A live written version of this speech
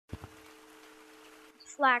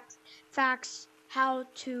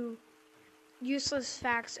useless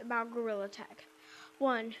facts about Gorilla Tag.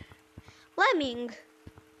 1. Lemming.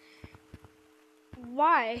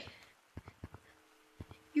 Why?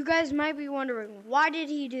 You guys might be wondering, why did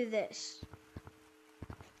he do this?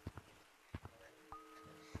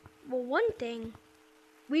 Well, one thing,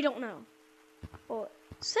 we don't know. Well,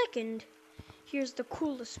 second, here's the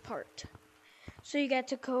coolest part. So you got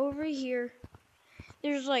to go over here.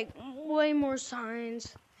 There's like way more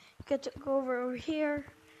signs. You got to go over here.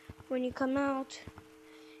 When you come out,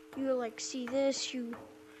 you like see this. You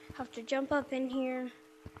have to jump up in here.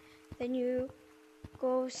 Then you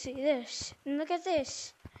go see this. And look at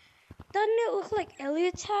this. Doesn't it look like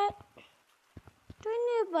Elliot's hat? Doesn't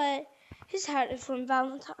it? But his hat is from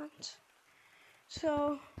Valentine's.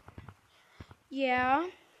 So, yeah.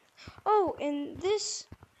 Oh, and this,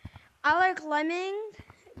 I like Lemming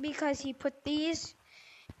because he put these.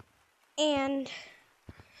 And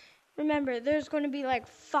remember, there's going to be like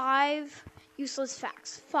 5 useless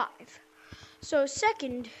facts. 5. So,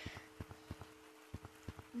 second,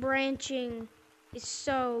 branching is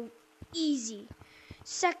so easy.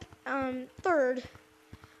 Third,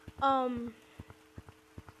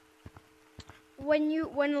 when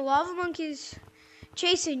the lava monkey's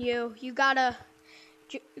chasing you, you gotta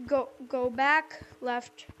go back,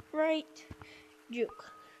 left, right,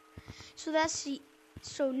 juke.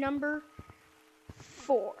 So number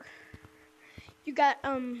 4. You got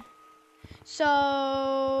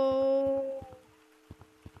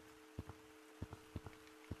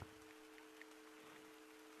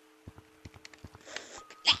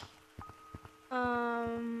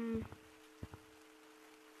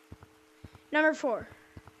number 4.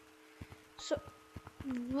 So,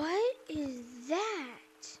 what is that?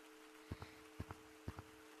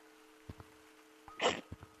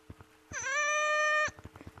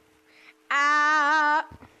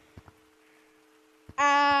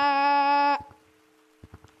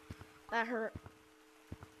 That hurt.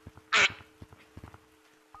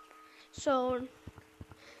 So,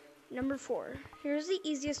 number 4. Here's the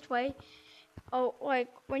easiest way. Oh, like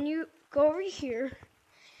when you go over here,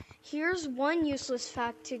 here's one useless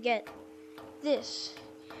fact to get this.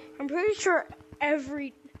 I'm pretty sure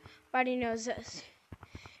everybody knows this.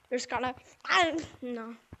 There's gotta,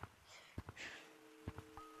 no.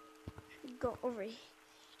 Go over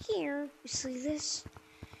here. You see this?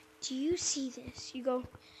 Do you see this? You go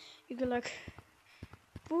like,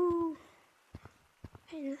 boo,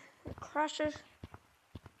 and it crashes.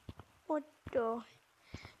 What the?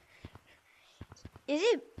 Is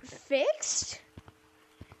it fixed?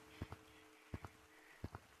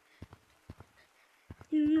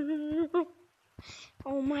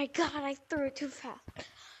 Oh my god, I threw it too fast.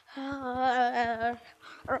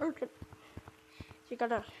 You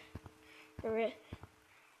gotta do it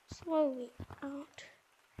slowly out.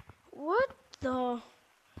 What the?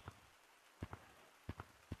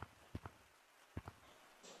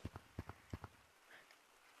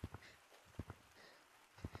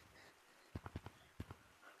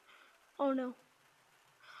 Oh no.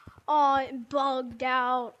 Oh, it bugged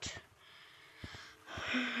out.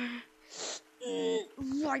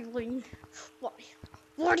 Riley,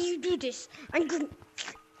 why do you do this? I'm gonna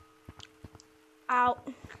out.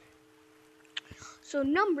 So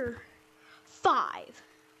number 5.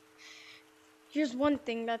 Here's one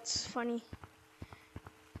thing that's funny.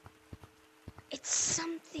 It's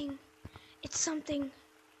something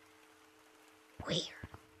weird.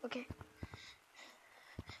 Okay.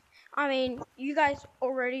 I mean, you guys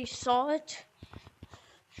already saw it.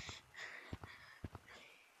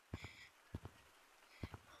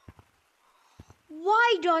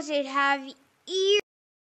 Why does it have ears?